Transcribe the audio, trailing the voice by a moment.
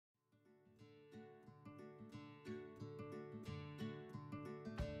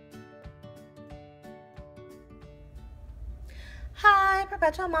Hi,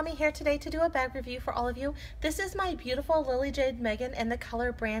 Perpetual Mommy here today to do a bag review for all of you. This is my beautiful Lily-Jade Meggan in the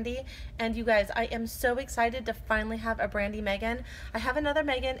color Brandy, and you guys, I am so excited to finally have a Brandy Meggan. I have another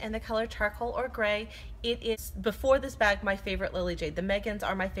Meggan in the color charcoal or gray. It is, before this bag, my favorite Lily-Jade. The Meggans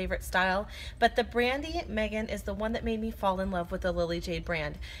are my favorite style, but the Brandy Meggan is the one that made me fall in love with the Lily-Jade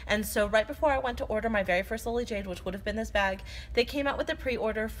brand. And so right before I went to order my very first Lily-Jade, which would have been this bag, they came out with a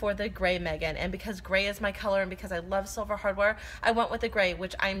pre-order for the gray Meggan, and because gray is my color and because I love silver hardware, I went with the gray,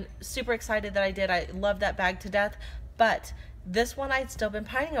 which I'm super excited that I did. I love that bag to death, but this one I'd still been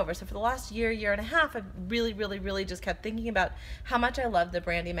pining over. So for the last year and a half, I've really just kept thinking about how much I love the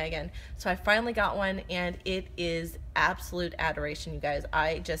Brandy Meggan. So I finally got one, and it is absolute adoration, you guys.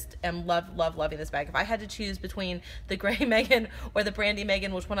 I just am loving this bag. If I had to choose between the gray Meggan or the Brandy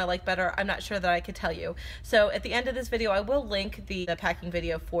Meggan, which one I like better, I'm not sure that I could tell you. So at the end of this video, I will link the packing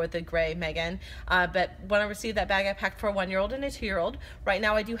video for the gray Meggan. But when I received that bag, I packed for a 1-year-old and a 2-year-old. Right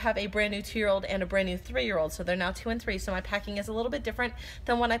now I do have a brand new 2-year-old and a brand new 3-year-old. So they're now 2 and 3. So my packing is a little bit different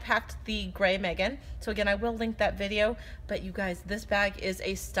than when I packed the gray Meggan. So again, I will link that video. But you guys, this bag is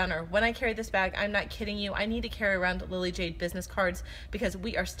a stunner. When I carry this bag, I'm not kidding you, I need to carry around Lily-Jade business cards because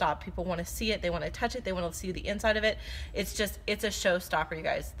we are stopped. People want to see it, they want to touch it, they want to see the inside of it. It's a showstopper, you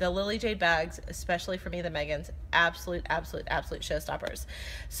guys. The Lily-Jade bags, especially for me, the Meggans, absolute showstoppers.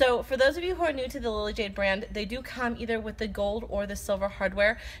 So for those of you who are new to the Lily-Jade brand, they do come either with the gold or the silver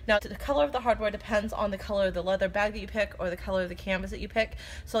hardware. Now, the color of the hardware depends on the color of the leather bag that you pick or the color of the canvas that you pick.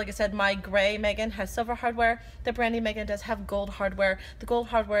 So like I said, my gray Meggan has silver hardware. The Brandy Meggan does have gold hardware. The gold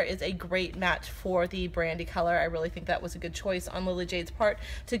hardware is a great match for the Brandy color. I really think that was a good choice on Lily-Jade's part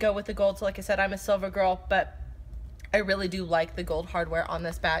to go with the gold. So like I said, I'm a silver girl, but I really do like the gold hardware on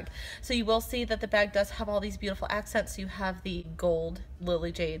this bag. So you will see that the bag does have all these beautiful accents. You have the gold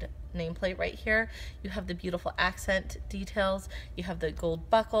Lily-Jade nameplate right here. You have the beautiful accent details. You have the gold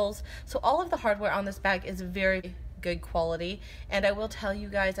buckles. So all of the hardware on this bag is very good quality. And I will tell you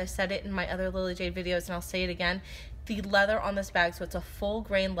guys, I said it in my other Lily-Jade videos and I'll say it again, the leather on this bag, so it's a full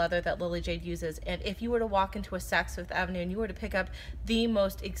grain leather that Lily-Jade uses, and if you were to walk into a Saks Fifth Avenue and you were to pick up the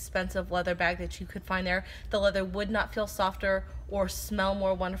most expensive leather bag that you could find there, the leather would not feel softer or smell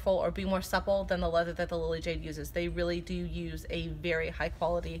more wonderful or be more supple than the leather that the Lily-Jade uses. They really do use a very high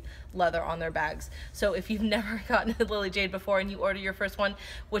quality leather on their bags. So if you've never gotten a Lily-Jade before and you order your first one,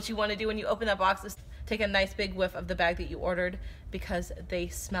 what you want to do when you open that box is take a nice big whiff of the bag that you ordered, because they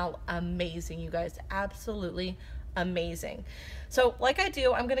smell amazing, you guys. Absolutely amazing. So like I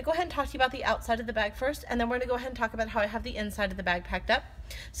do, I'm going to go ahead and talk to you about the outside of the bag first, and then we're going to go ahead and talk about how I have the inside of the bag packed up.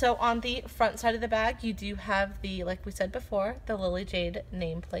 So on the front side of the bag, you do have the, like we said before, the Lily-Jade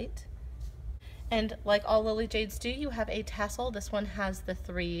nameplate. And like all Lily-Jades do, you have a tassel. This one has the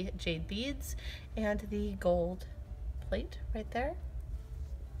 3 jade beads and the gold plate right there.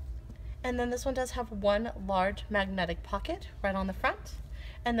 And then this one does have one large magnetic pocket right on the front,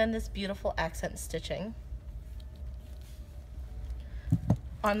 and then this beautiful accent stitching.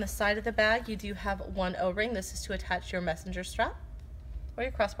 On the side of the bag, you do have one O-ring. This is to attach your messenger strap or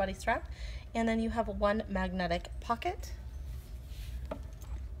your crossbody strap. And then you have one magnetic pocket.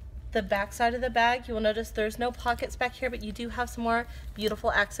 The back side of the bag, you will notice there's no pockets back here, but you do have some more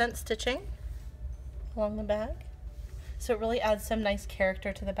beautiful accent stitching along the bag. So it really adds some nice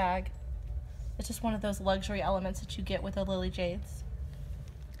character to the bag. It's just one of those luxury elements that you get with the Lily-Jades.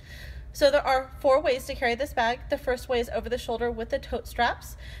 So there are 4 ways to carry this bag. The first way is over the shoulder with the tote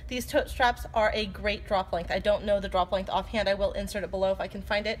straps. These tote straps are a great drop length. I don't know the drop length offhand. I will insert it below if I can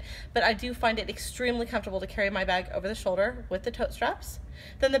find it, but I do find it extremely comfortable to carry my bag over the shoulder with the tote straps.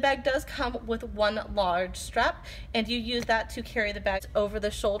 Then the bag does come with one large strap, and you use that to carry the bag over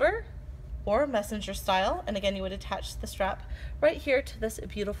the shoulder or messenger style. And again, you would attach the strap right here to this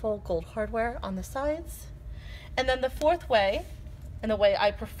beautiful gold hardware on the sides. And then the 4th way, and the way I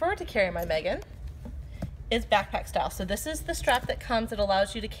prefer to carry my Meggan, is backpack style. So this is the strap that comes that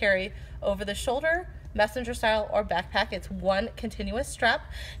allows you to carry over the shoulder, messenger style, or backpack. It's one continuous strap.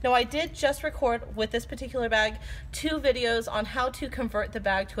 Now I did just record with this particular bag 2 videos on how to convert the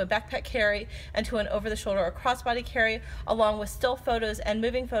bag to a backpack carry and to an over the shoulder or crossbody carry, along with still photos and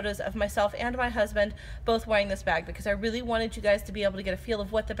moving photos of myself and my husband both wearing this bag, because I really wanted you guys to be able to get a feel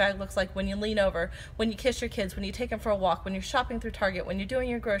of what the bag looks like when you lean over, when you kiss your kids, when you take them for a walk, when you're shopping through Target, when you're doing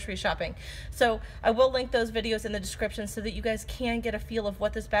your grocery shopping. So I will link those videos in the description so that you guys can get a feel of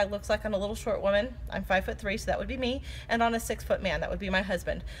what this bag looks like on a little short woman. I'm 5'3", so that would be me, and on a 6-foot man, that would be my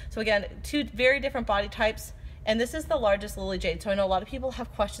husband. So again, 2 very different body types, and this is the largest Lily-Jade. So I know a lot of people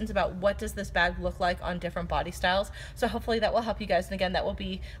have questions about what does this bag look like on different body styles. So hopefully that will help you guys, and again, that will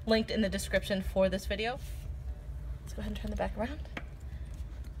be linked in the description for this video. Let's go ahead and turn the back around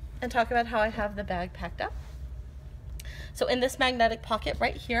and talk about how I have the bag packed up. So in this magnetic pocket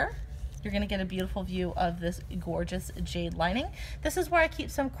right here, you're going to get a beautiful view of this gorgeous jade lining. This is where I keep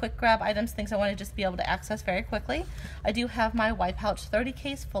some quick grab items, things I want to just be able to access very quickly. I do have my Wipe Pouch 30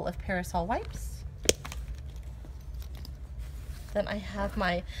 case full of parasol wipes. Then I have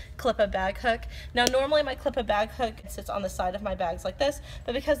my Clip-A bag hook. Now normally my Clip-A bag hook sits on the side of my bags like this,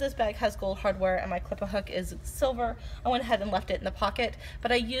 but because this bag has gold hardware and my Clip-A hook is silver, I went ahead and left it in the pocket.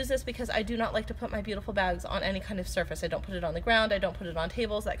 But I use this because I do not like to put my beautiful bags on any kind of surface. I don't put it on the ground, I don't put it on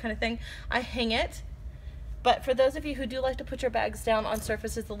tables, that kind of thing. I hang it. But for those of you who do like to put your bags down on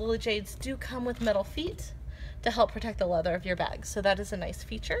surfaces, the Lily-Jades do come with metal feet to help protect the leather of your bags. So that is a nice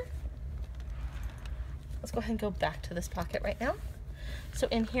feature. Let's go ahead and go back to this pocket right now. So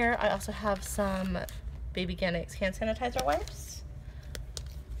in here, I also have some Baby Ganix hand sanitizer wipes.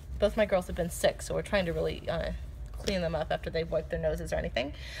 Both my girls have been sick, so we're trying to really clean them up after they've wiped their noses or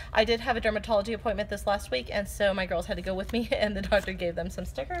anything. I did have a dermatology appointment this last week, and so my girls had to go with me, and the doctor gave them some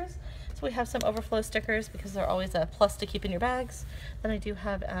stickers. So we have some overflow stickers because they're always a plus to keep in your bags. Then I do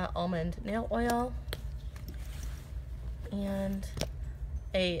have almond nail oil and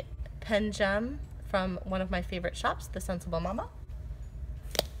a pen gem from one of my favorite shops, the Sensible Mama.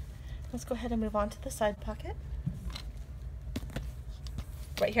 Let's go ahead and move on to the side pocket.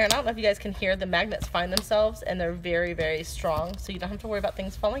 Right here, and I don't know if you guys can hear, the magnets find themselves and they're very, very strong, so you don't have to worry about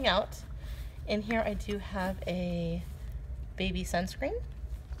things falling out. In here I do have a baby sunscreen,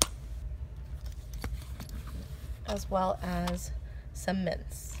 as well as some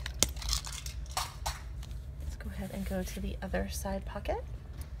mints. Let's go ahead and go to the other side pocket.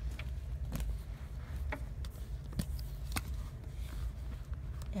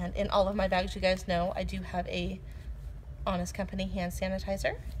 And in all of my bags, you guys know, I do have a Honest Company hand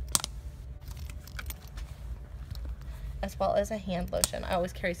sanitizer, as well as a hand lotion. I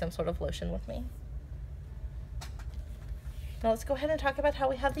always carry some sort of lotion with me. Now let's go ahead and talk about how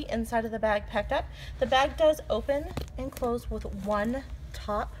we have the inside of the bag packed up. The bag does open and close with one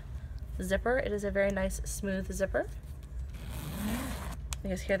top zipper. It is a very nice smooth zipper. You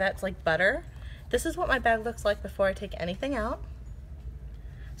guys hear that? It's like butter. This is what my bag looks like before I take anything out.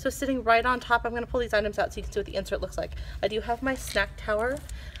 So sitting right on top, I'm going to pull these items out so you can see what the insert looks like. I do have my snack tower.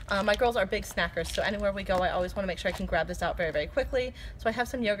 My girls are big snackers, so anywhere we go, I always want to make sure I can grab this out very, very quickly. So I have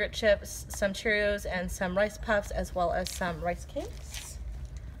some yogurt chips, some Cheerios, and some rice puffs, as well as some rice cakes.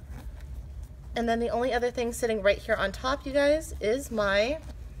 And then the only other thing sitting right here on top, you guys, is my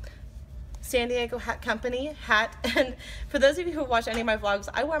San Diego Hat Company hat. And for those of you who watch any of my vlogs,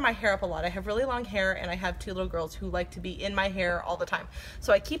 I wear my hair up a lot. I have really long hair, and I have two little girls who like to be in my hair all the time.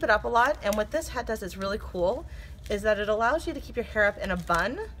 So I keep it up a lot, and what this hat does is really cool, is that it allows you to keep your hair up in a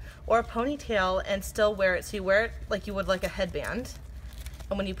bun or a ponytail and still wear it. So you wear it like you would like a headband.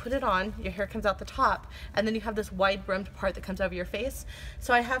 And when you put it on, your hair comes out the top, and then you have this wide brimmed part that comes over your face.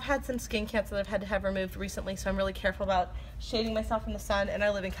 So I have had some skin cancer that I've had to have removed recently, so I'm really careful about shading myself from the sun, and I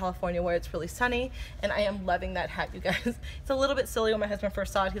live in California where it's really sunny, and I am loving that hat, you guys. It's a little bit silly. When my husband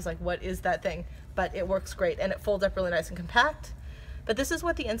first saw it, he's like, what is that thing? But it works great, and it folds up really nice and compact. But this is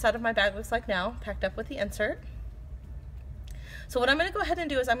what the inside of my bag looks like now, packed up with the insert. So what I'm going to go ahead and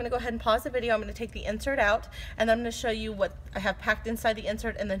do is I'm going to go ahead and pause the video. I'm going to take the insert out, and then I'm going to show you what I have packed inside the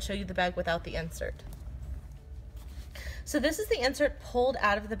insert, and then show you the bag without the insert. So this is the insert pulled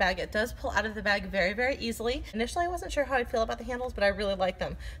out of the bag. It does pull out of the bag very, very easily. Initially I wasn't sure how I'd feel about the handles, but I really like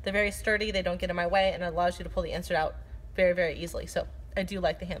them. They're very sturdy, they don't get in my way, and it allows you to pull the insert out very, very easily. So I do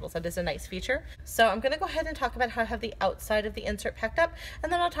like the handles. That is a nice feature. So I'm going to go ahead and talk about how I have the outside of the insert packed up, and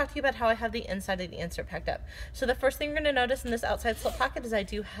then I'll talk to you about how I have the inside of the insert packed up. So the first thing you're going to notice in this outside slip pocket is I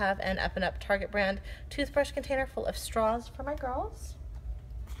do have an Up and Up Target brand toothbrush container full of straws for my girls.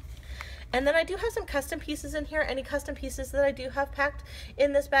 And then I do have some custom pieces in here. Any custom pieces that I do have packed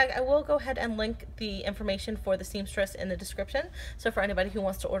in this bag, I will go ahead and link the information for the seamstress in the description. So for anybody who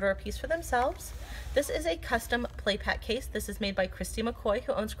wants to order a piece for themselves. This is a custom PlayPack case. This is made by Christy McCoy,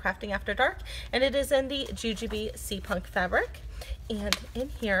 who owns Crafting After Dark, and it is in the Jujube Sea Punk fabric. And in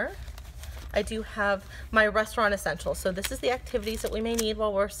here, I do have my restaurant essentials. So this is the activities that we may need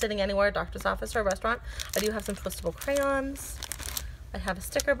while we're sitting anywhere, a doctor's office or a restaurant. I do have some twistable crayons. I have a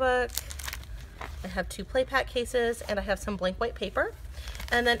sticker book. I have 2 PlayPack cases, and I have some blank white paper.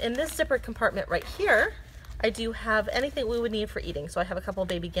 And then in this zipper compartment right here, I do have anything we would need for eating. So I have a couple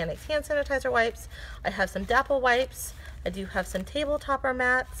Baby Ganix hand sanitizer wipes. I have some Dapple wipes. I do have some table topper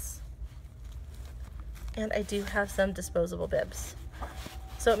mats. And I do have some disposable bibs.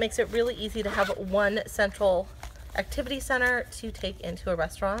 So it makes it really easy to have one central activity center to take into a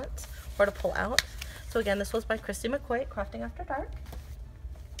restaurant or to pull out. So again, this was by Christy McCoy at Crafting After Dark.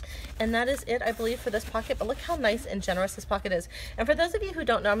 And that is it, I believe, for this pocket. But look how nice and generous this pocket is. And for those of you who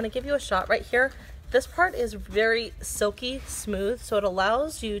don't know, I'm going to give you a shot right here. This part is very silky smooth, so it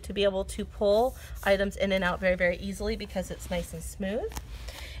allows you to be able to pull items in and out very, very easily because it's nice and smooth.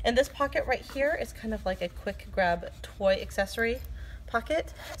 And this pocket right here is kind of like a quick grab toy accessory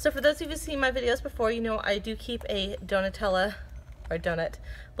pocket. So for those of you who've seen my videos before, you know I do keep a donut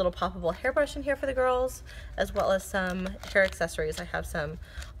little poppable hairbrush in here for the girls, as well as some hair accessories. I have some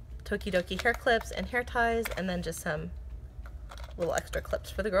Tokidoki hair clips and hair ties, and then just some little extra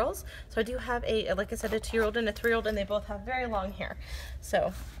clips for the girls. So I do have a, like I said, a 2-year-old and a 3-year-old, and they both have very long hair.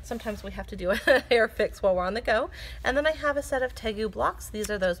 So sometimes we have to do a hair fix while we're on the go. And then I have a set of Tegu blocks. These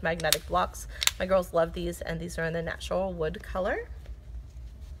are those magnetic blocks. My girls love these, and these are in the natural wood color.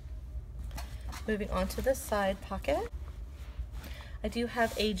 Moving on to the side pocket. I do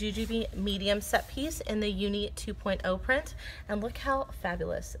have a Jujube medium set piece in the Uni 2.0 print, and look how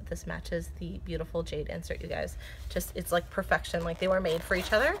fabulous this matches the beautiful jade insert, you guys. Just, it's like perfection, like they were made for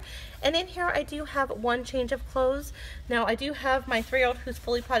each other. And in here I do have one change of clothes. Now I do have my 3-year-old who's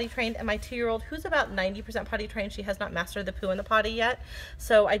fully potty trained and my 2-year-old who's about 90% potty trained. She has not mastered the poo in the potty yet.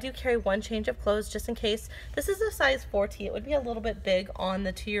 So I do carry one change of clothes just in case. This is a size 4T. It would be a little bit big on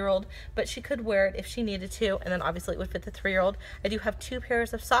the 2-year-old, but she could wear it if she needed to, and then obviously it would fit the 3-year-old. I do have 2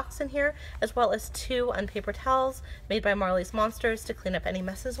 pairs of socks in here, as well as 2 unpaper towels made by Marley's Monsters to clean up any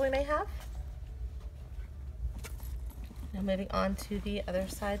messes we may have. Now moving on to the other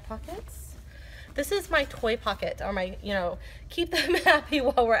side pockets. This is my toy pocket, or my, you know, keep them happy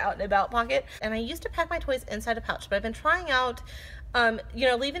while we're out and about pocket. And I used to pack my toys inside a pouch, but I've been trying out, you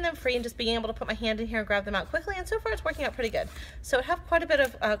know, leaving them free and just being able to put my hand in here and grab them out quickly. And so far it's working out pretty good. So I have quite a bit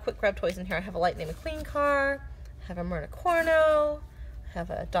of quick grab toys in here. I have a Lightning McQueen car, I have a Myrna Corno, I have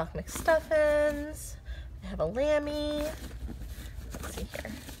a Doc McStuffins, I have a Lammy. Let's see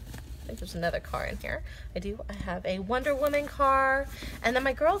here. I think there's another car in here. I have a Wonder Woman car. And then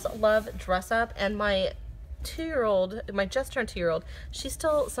my girls love dress up, and my 2-year-old, my just turned 2-year-old, she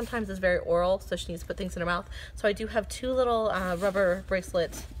still sometimes is very oral, so she needs to put things in her mouth. So I do have 2 little rubber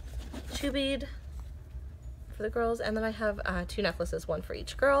bracelet chew bead for the girls, and then I have 2 necklaces, one for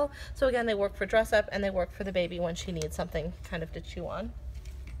each girl. So again, they work for dress up and they work for the baby when she needs something kind of to chew on.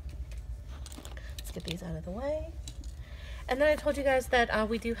 Let's get these out of the way. And then I told you guys that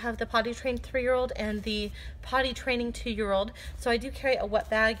we do have the potty trained 3-year-old and the potty training 2-year-old. So I do carry a wet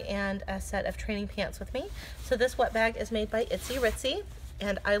bag and a set of training pants with me. So this wet bag is made by Itsy Ritsy,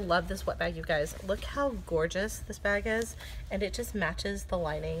 and I love this wet bag, you guys. Look how gorgeous this bag is, and it just matches the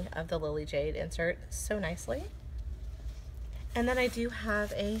lining of the Lily-Jade insert so nicely. And then I do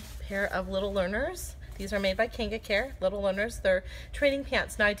have a pair of Little Learners. These are made by Kanga Care, Little Learners. They're training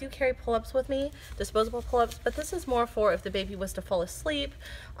pants. Now I do carry pull-ups with me, disposable pull-ups, but this is more for if the baby was to fall asleep,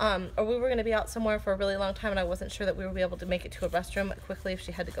 or we were going to be out somewhere for a really long time and I wasn't sure that we would be able to make it to a restroom quickly if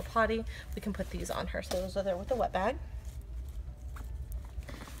she had to go potty. We can put these on her. So those are there with the wet bag.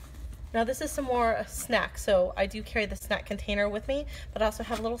 Now this is some more snacks. So I do carry the snack container with me, but I also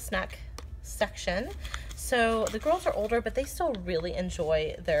have a little snack section. So the girls are older, but they still really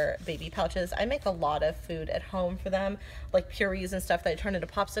enjoy their baby pouches. I make a lot of food at home for them, like purees and stuff that I turn into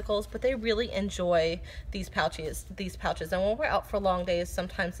popsicles, but they really enjoy these pouches. And when we're out for long days,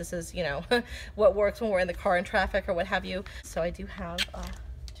 sometimes this is, you know, what works when we're in the car in traffic or what have you. So I do have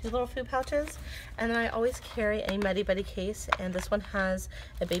 2 little food pouches, and then I always carry a Meddy Buddy case, and this one has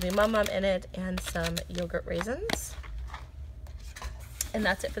a baby mum in it and some yogurt raisins. And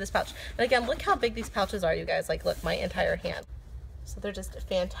that's it for this pouch. And again, look how big these pouches are, you guys. Like, look, my entire hand. So they're just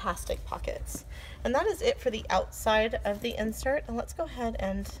fantastic pockets. And that is it for the outside of the insert. And let's go ahead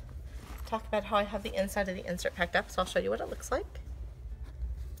and talk about how I have the inside of the insert packed up. So I'll show you what it looks like.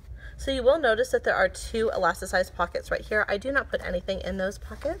 So you will notice that there are 2 elasticized pockets right here. I do not put anything in those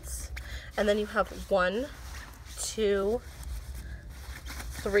pockets. And then you have 1, 2,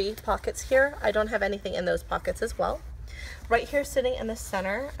 3 pockets here. I don't have anything in those pockets as well. Right here sitting in the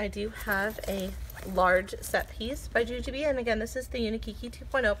center, I do have a large set piece by Jujube, and again, this is the Unikiki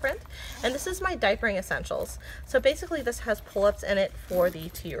 2.0 print, and this is my diapering essentials. So basically this has pull-ups in it for the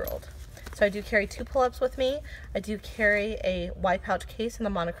 2-year-old. So I do carry 2 pull-ups with me. I do carry a Y pouch case in the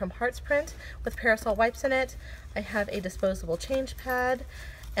monochrome hearts print with parasol wipes in it. I have a disposable change pad.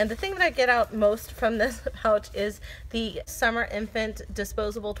 And the thing that I get out most from this pouch is the summer infant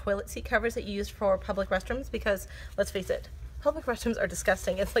disposable toilet seat covers that you use for public restrooms, because let's face it, public restrooms are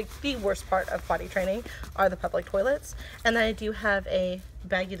disgusting. It's like the worst part of potty training are the public toilets. And then I do have a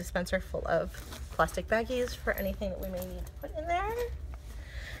baggie dispenser full of plastic baggies for anything that we may need to put in there.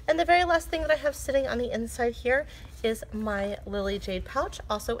 And the very last thing that I have sitting on the inside here is my Lily-Jade pouch,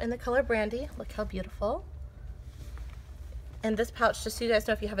 also in the color Brandy. Look how beautiful. And this pouch, just so you guys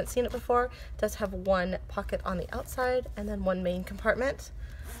know if you haven't seen it before, does have one pocket on the outside and then one main compartment.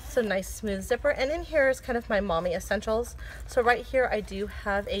 So nice smooth zipper. And in here is kind of my mommy essentials. So right here I do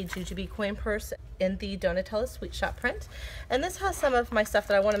have a jujube coin purse in the Donatella Sweet Shop print. And this has some of my stuff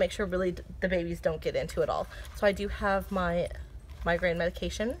that I want to make sure really the babies don't get into at all. So I do have my migraine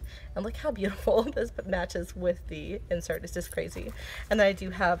medication, and look how beautiful this matches with the insert. It's just crazy. And then I do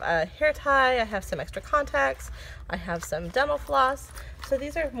have a hair tie, I have some extra contacts, I have some dental floss. So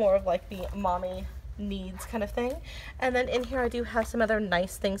these are more of like the mommy needs kind of thing. And then in here I do have some other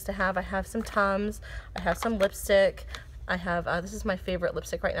nice things to have. I have some Tums, I have some lipstick, I have this is my favorite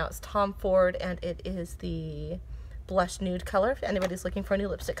lipstick right now. It's Tom Ford, and it is the blush nude color. If anybody's looking for a new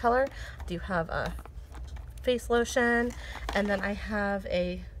lipstick color, I do have a face lotion. And then I have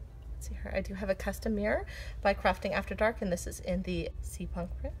a, let's see here, I do have a custom mirror by Crafting After Dark, and this is in the Sea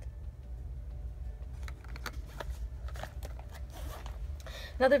Punk print.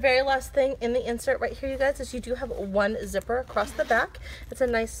 Now the very last thing in the insert right here, you guys, is you do have one zipper across the back. It's a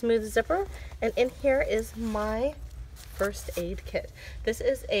nice smooth zipper, and in here is my first aid kit. This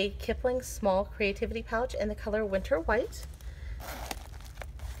is a Kipling small creativity pouch in the color Winter White.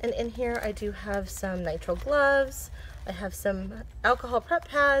 And in here I do have some nitrile gloves, I have some alcohol prep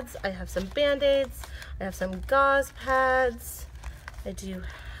pads, I have some band-aids, I have some gauze pads, I do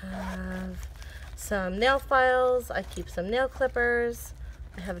have some nail files, I keep some nail clippers,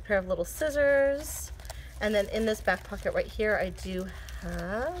 I have a pair of little scissors, and then in this back pocket right here I do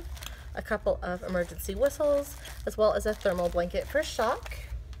have a couple of emergency whistles, as well as a thermal blanket for shock.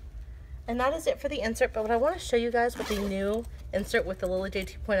 And that is it for the insert. But what I want to show you guys with the new insert with the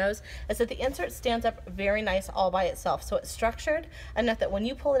Lily-Jade 2.0s is that the insert stands up very nice all by itself. So it's structured enough that when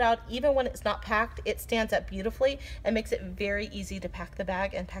you pull it out, even when it's not packed, it stands up beautifully and makes it very easy to pack the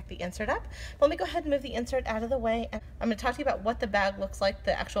bag and pack the insert up. But let me go ahead and move the insert out of the way, and I'm going to talk to you about what the bag looks like,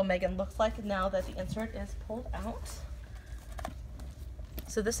 the actual Meggan looks like now that the insert is pulled out.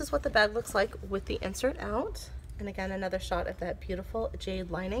 So this is what the bag looks like with the insert out. And again, another shot of that beautiful jade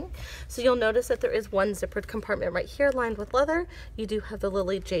lining. So you'll notice that there is one zippered compartment right here lined with leather. You do have the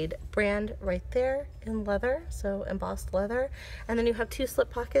Lily-Jade brand right there in leather, so embossed leather. And then you have two slip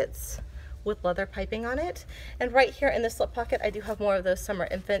pockets with leather piping on it. And right here in the slip pocket, I do have more of those summer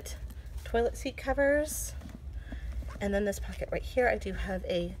infant toilet seat covers. And then this pocket right here, I do have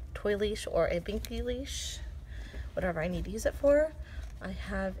a toy leash or a binky leash, whatever I need to use it for. I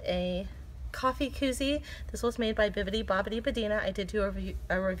have a coffee koozie. This was made by Bibbidi Bobbidi Badina. I did do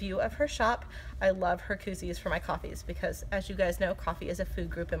a review of her shop. I love her koozies for my coffees because, as you guys know, coffee is a food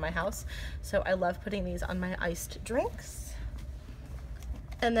group in my house. So I love putting these on my iced drinks.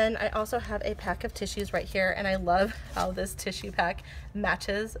 And then I also have a pack of tissues right here, and I love how this tissue pack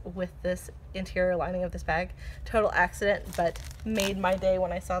matches with this interior lining of this bag. Total accident, but made my day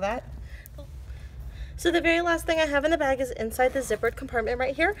when I saw that. So the very last thing I have in the bag is inside the zippered compartment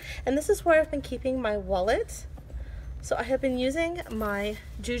right here, and this is where I've been keeping my wallet. So I have been using my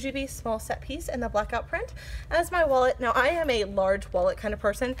Jujube small set piece in the blackout print as my wallet. Now I am a large wallet kind of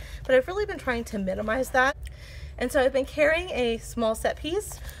person, but I've really been trying to minimize that. And so I've been carrying a small set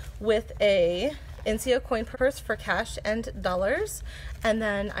piece with a NCO coin purse for cash and dollars, and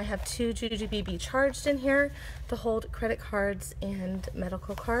then I have two Jujube Be Charged in here to hold credit cards and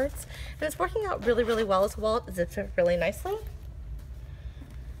medical cards, and it's working out really, really well as well. It zips it really nicely.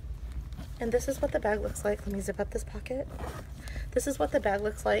 And this is what the bag looks like. Let me zip up this pocket. This is what the bag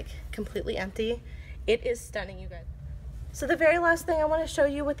looks like, completely empty. It is stunning, you guys. So the very last thing I want to show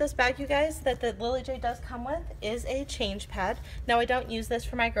you with this bag, you guys, that the Lily-Jade does come with is a change pad. Now I don't use this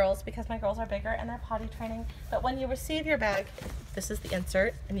for my girls because my girls are bigger and they're potty training, but when you receive your bag, this is the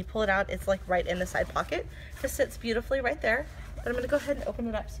insert, and you pull it out, it's like right in the side pocket. It sits beautifully right there. But I'm going to go ahead and open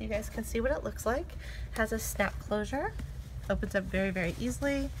it up so you guys can see what it looks like. It has a snap closure. Opens up very, very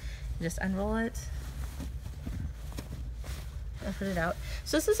easily. You just unroll it and put it out.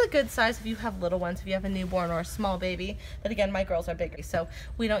 So this is a good size if you have little ones, if you have a newborn or a small baby. But again, my girls are bigger, so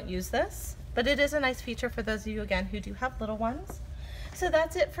we don't use this. But it is a nice feature for those of you, again, who do have little ones. So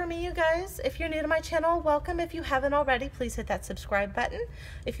that's it for me, you guys. If you're new to my channel, welcome. If you haven't already, please hit that subscribe button.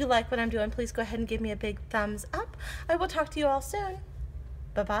 If you like what I'm doing, please go ahead and give me a big thumbs up. I will talk to you all soon.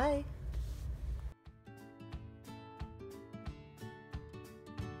 Bye-bye.